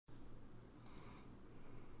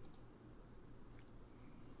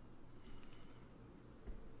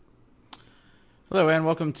Hello, and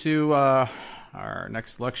welcome to our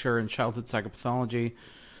next lecture in childhood psychopathology.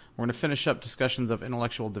 We're going to finish up discussions of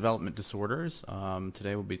intellectual development disorders.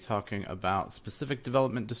 Today we'll be talking about specific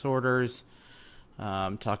development disorders,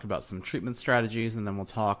 talk about some treatment strategies, and then we'll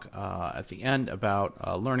talk at the end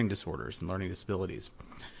about learning disorders and learning disabilities.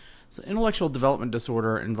 So intellectual development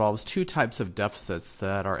disorder involves two types of deficits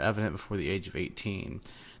that are evident before the age of 18.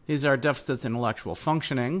 These are deficits in intellectual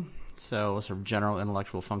functioning, so sort of general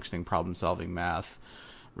intellectual functioning, problem solving, math,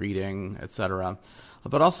 reading, etc.,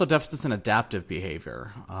 but also deficits in adaptive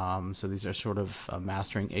behavior. So these are sort of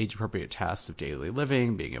mastering age-appropriate tasks of daily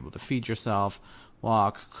living, being able to feed yourself,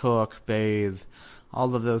 walk, cook, bathe,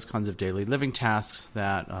 all of those kinds of daily living tasks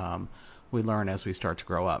that we learn as we start to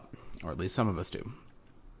grow up, or at least some of us do.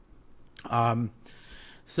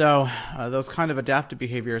 So those kind of adaptive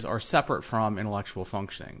behaviors are separate from intellectual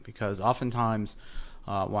functioning, because oftentimes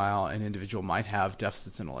while an individual might have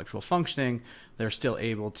deficits in intellectual functioning, they're still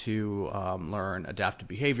able to learn adaptive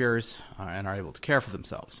behaviors and are able to care for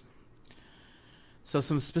themselves. So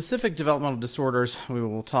some specific developmental disorders we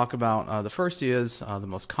will talk about. The first is the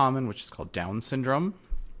most common, which is called Down syndrome.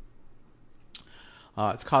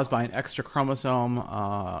 It's caused by an extra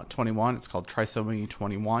chromosome 21. It's called trisomy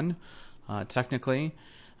 21, technically.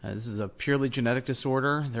 This is a purely genetic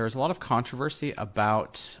disorder. There is a lot of controversy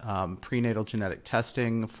about prenatal genetic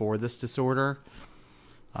testing for this disorder.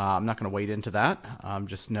 I'm not going to wade into that.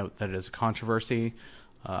 Just note that it is a controversy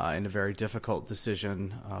and a very difficult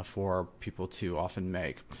decision for people to often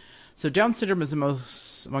make. So Down syndrome is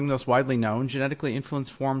among the most widely known genetically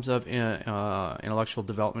influenced forms of intellectual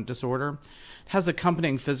development disorder. It has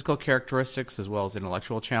accompanying physical characteristics as well as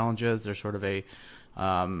intellectual challenges. There's sort of a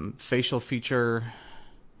facial feature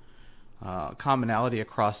commonality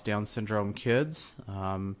across Down syndrome kids.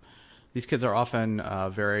 These kids are often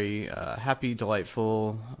very happy,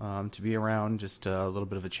 delightful to be around, just a little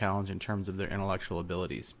bit of a challenge in terms of their intellectual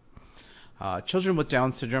abilities. Children with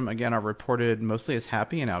Down syndrome, again, are reported mostly as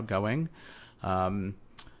happy and outgoing. I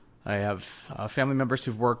have family members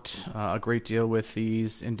who've worked a great deal with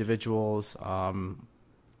these individuals,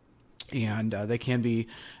 and they can be,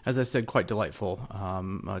 as I said, quite delightful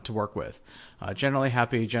to work with. Generally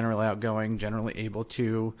happy, generally outgoing, generally able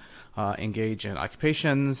to engage in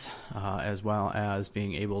occupations, as well as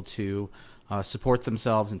being able to support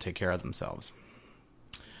themselves and take care of themselves.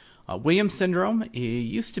 Williams syndrome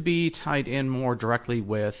used to be tied in more directly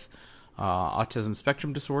with autism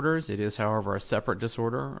spectrum disorders. It is, however, a separate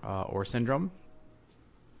disorder or syndrome.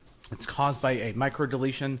 It's caused by a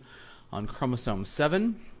microdeletion on chromosome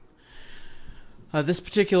 7. This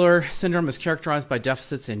particular syndrome is characterized by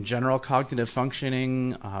deficits in general cognitive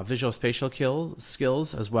functioning, visual spatial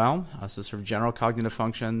skills as well, so sort of general cognitive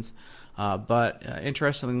functions, but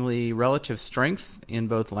interestingly, relative strength in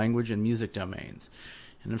both language and music domains.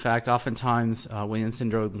 And in fact, oftentimes, Williams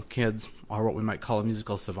syndrome kids are what we might call a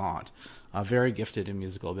musical savant, very gifted in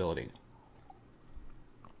musical ability.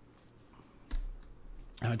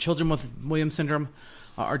 Children with Williams syndrome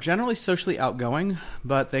are generally socially outgoing,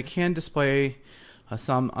 but they can display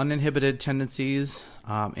some uninhibited tendencies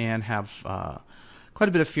and have quite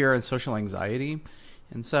a bit of fear and social anxiety.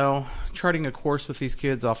 And so charting a course with these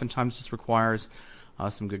kids oftentimes just requires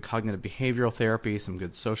some good cognitive behavioral therapy, some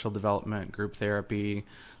good social development, group therapy,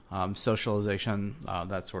 socialization,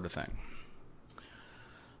 that sort of thing.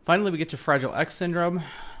 Finally, we get to Fragile X syndrome.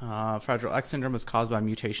 Fragile X syndrome is caused by a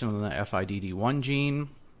mutation in the FIDD1 gene.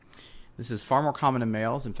 This is far more common in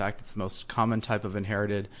males. In fact, it's the most common type of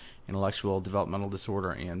inherited intellectual developmental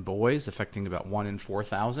disorder in boys, affecting about 1 in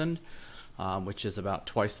 4,000, which is about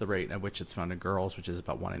twice the rate at which it's found in girls, which is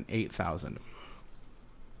about 1 in 8,000.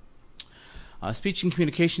 Speech and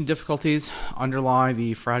communication difficulties underlie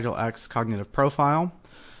the Fragile X cognitive profile.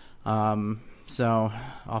 So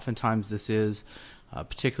oftentimes this is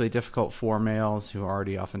particularly difficult for males who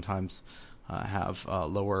already oftentimes have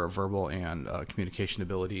lower verbal and communication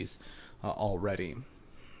abilities already.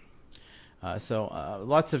 So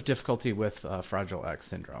lots of difficulty with Fragile X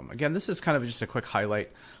syndrome. Again, this is kind of just a quick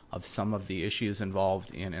highlight of some of the issues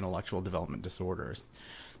involved in intellectual development disorders.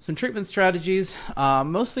 Some treatment strategies,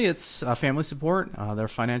 mostly it's family support. There are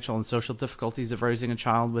financial and social difficulties of raising a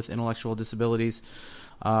child with intellectual disabilities.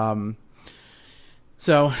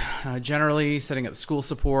 So generally setting up school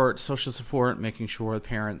support, social support, making sure the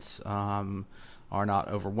parents are not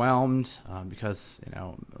overwhelmed because,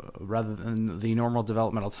 rather than the normal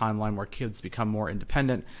developmental timeline where kids become more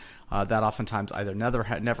independent, that oftentimes either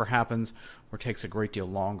never happens or takes a great deal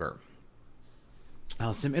longer.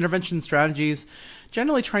 Some intervention strategies,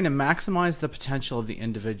 generally trying to maximize the potential of the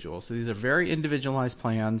individual. So these are very individualized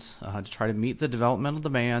plans to try to meet the developmental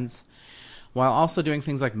demands while also doing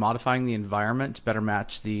things like modifying the environment to better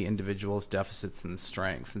match the individual's deficits and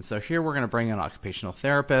strengths. And so here we're going to bring in an occupational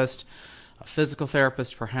therapist, a physical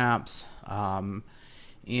therapist perhaps,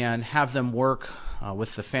 and have them work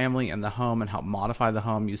with the family and the home and help modify the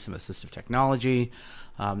home, use some assistive technology.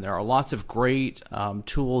 There are lots of great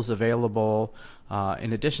tools available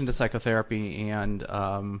in addition to psychotherapy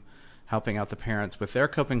and helping out the parents with their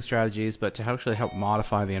coping strategies, but to actually help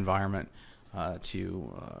modify the environment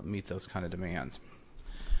to meet those kind of demands.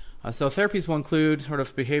 So therapies will include sort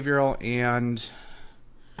of behavioral and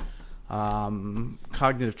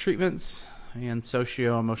cognitive treatments and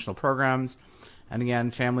socio-emotional programs. And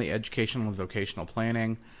again, family educational and vocational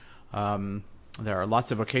planning. There are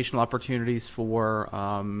lots of vocational opportunities for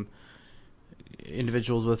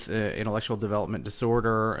individuals with intellectual development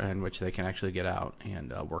disorder in which they can actually get out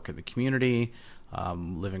and work in the community,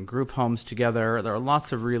 live in group homes together. There are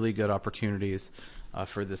lots of really good opportunities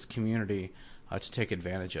for this community to take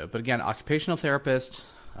advantage of. But again, occupational therapists,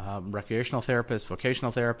 recreational therapists,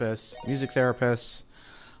 vocational therapists, music therapists,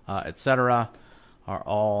 etc., are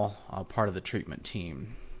all part of the treatment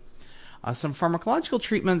team. Some pharmacological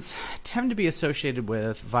treatments tend to be associated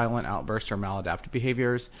with violent outbursts or maladaptive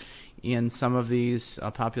behaviors in some of these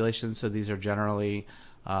populations. So these are generally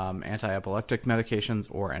anti-epileptic medications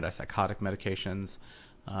or antipsychotic medications.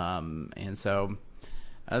 And so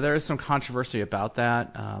there is some controversy about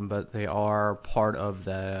that, but they are part of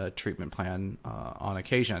the treatment plan on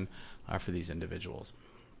occasion for these individuals.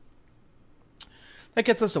 That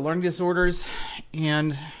gets us to learning disorders,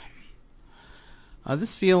 and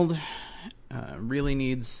this field really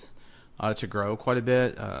needs to grow quite a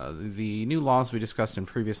bit. The new laws we discussed in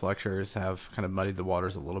previous lectures have kind of muddied the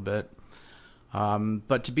waters a little bit.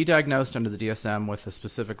 But to be diagnosed under the DSM with a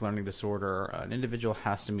specific learning disorder, an individual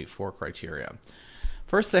has to meet 4 criteria.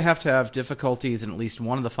 First, they have to have difficulties in at least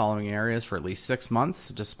one of the following areas for at least 6 months,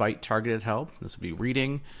 despite targeted help. This would be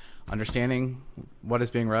reading, understanding what is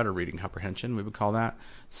being read, or reading comprehension, we would call that,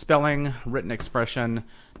 spelling, written expression,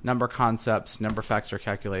 number concepts, number facts or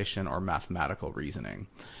calculation, or mathematical reasoning.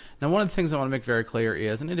 Now, one of the things I want to make very clear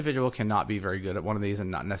is an individual cannot be very good at one of these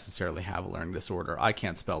and not necessarily have a learning disorder. I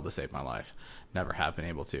can't spell to save my life. Never have been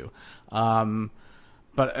able to.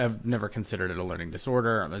 But I've never considered it a learning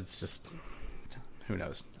disorder. It's just, who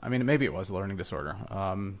knows? I mean, maybe it was a learning disorder,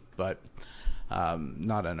 but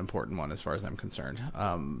not an important one as far as I'm concerned.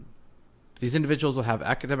 These individuals will have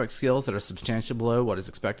academic skills that are substantially below what is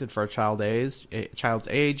expected for a child's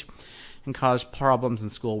age and cause problems in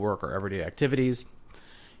schoolwork or everyday activities.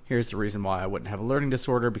 Here's the reason why I wouldn't have a learning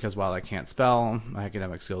disorder, because while I can't spell, my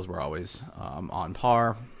academic skills were always on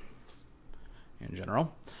par in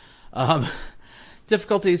general.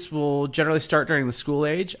 Difficulties will generally start during the school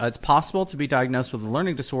age. It's possible to be diagnosed with a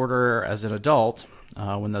learning disorder as an adult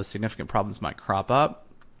when those significant problems might crop up.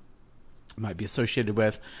 It might be associated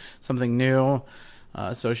with something new,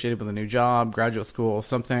 associated with a new job, graduate school,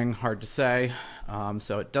 something hard to say.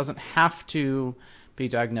 So it doesn't have to be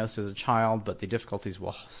diagnosed as a child, but the difficulties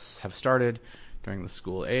will have started during the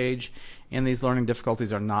school age. And these learning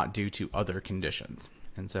difficulties are not due to other conditions.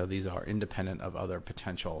 And so these are independent of other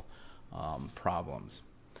potential problems.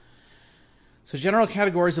 So general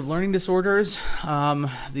categories of learning disorders,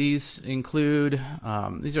 these include,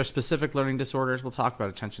 these are specific learning disorders. We'll talk about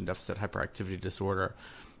attention deficit hyperactivity disorder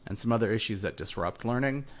and some other issues that disrupt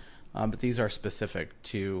learning, but these are specific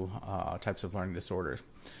to types of learning disorders.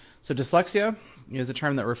 So dyslexia is a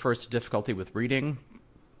term that refers to difficulty with reading.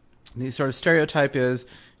 The sort of stereotype is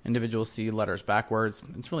individuals see letters backwards.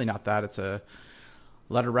 It's really not that. It's a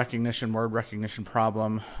letter recognition, word recognition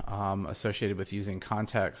problem associated with using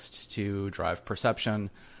context to drive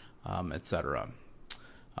perception, etc.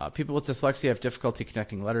 People with dyslexia have difficulty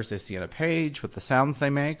connecting letters they see on a page with the sounds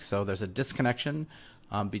they make, so there's a disconnection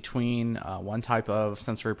between one type of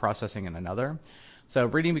sensory processing and another. So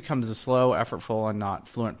reading becomes a slow, effortful, and not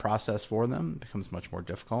fluent process for them. It becomes much more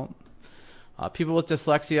difficult. People with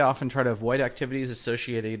dyslexia often try to avoid activities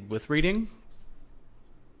associated with reading.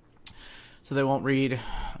 So they won't read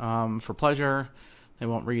for pleasure, they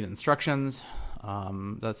won't read instructions,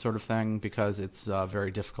 that sort of thing, because it's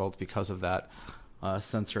very difficult because of that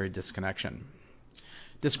sensory disconnection.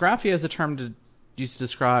 Dysgraphia is a term used to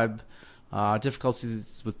describe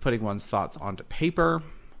difficulties with putting one's thoughts onto paper.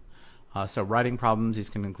 So writing problems, these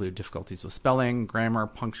can include difficulties with spelling, grammar,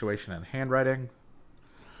 punctuation, and handwriting.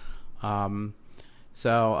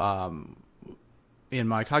 In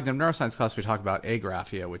my cognitive neuroscience class, we talk about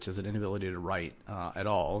agraphia, which is an inability to write at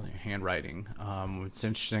all, handwriting. What's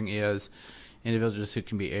interesting is individuals who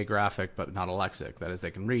can be agraphic but not alexic. That is,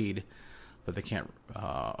 they can read, but they can't.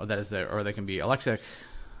 Or they can be alexic,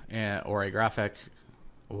 or agraphic,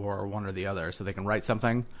 or one or the other. So they can write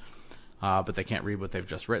something, but they can't read what they've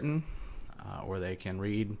just written, or they can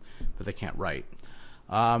read, but they can't write.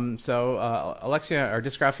 Alexia or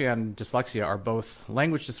dysgraphia and dyslexia are both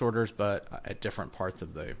language disorders, but at different parts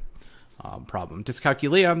of the problem.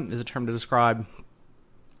 Dyscalculia is a term to describe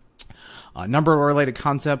number-related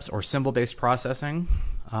concepts or symbol-based processing.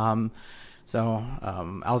 Algebra,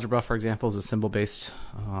 for example, is a symbol-based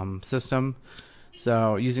system.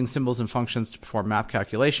 So using symbols and functions to perform math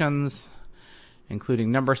calculations,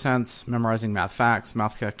 including number sense, memorizing math facts,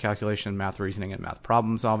 math calculation, math reasoning, and math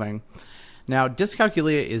problem solving. Now,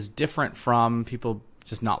 dyscalculia is different from people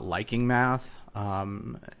just not liking math,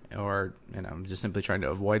 or just simply trying to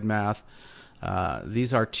avoid math.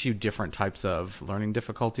 These are two different types of learning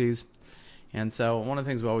difficulties. And so one of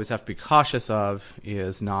the things we always have to be cautious of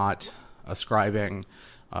is not ascribing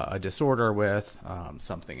a disorder with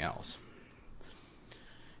something else.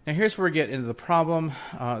 Now here's where we get into the problem.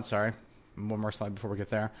 Sorry, one more slide before we get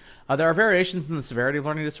there. There are variations in the severity of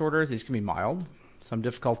learning disorders. These can be mild. Some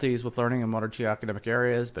difficulties with learning in one or two academic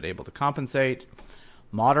areas, but able to compensate.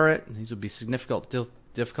 Moderate. These would be significant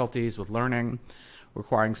difficulties with learning,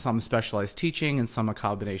 requiring some specialized teaching and some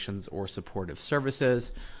accommodations or supportive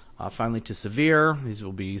services. Finally, to severe. These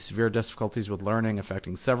will be severe difficulties with learning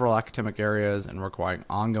affecting several academic areas and requiring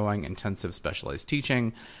ongoing intensive specialized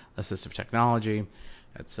teaching, assistive technology,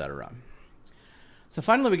 etc. So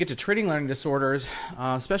finally, we get to treating learning disorders.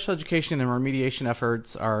 Special education and remediation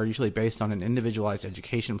efforts are usually based on an individualized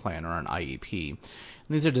education plan or an IEP. And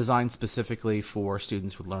these are designed specifically for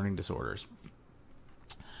students with learning disorders.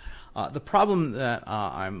 The problem that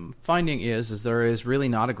I'm finding is there is really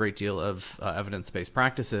not a great deal of evidence-based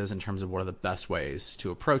practices in terms of what are the best ways to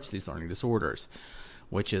approach these learning disorders,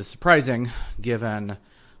 which is surprising given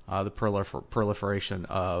the proliferation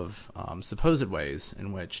of supposed ways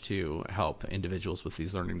in which to help individuals with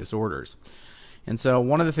these learning disorders. And so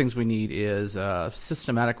one of the things we need is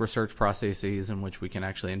systematic research processes in which we can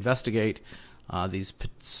actually investigate these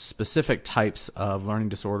specific types of learning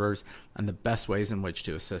disorders and the best ways in which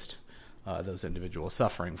to assist those individuals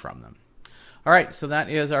suffering from them. All right, so that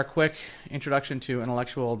is our quick introduction to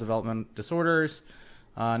intellectual development disorders.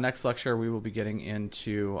 Next lecture, we will be getting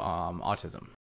into autism.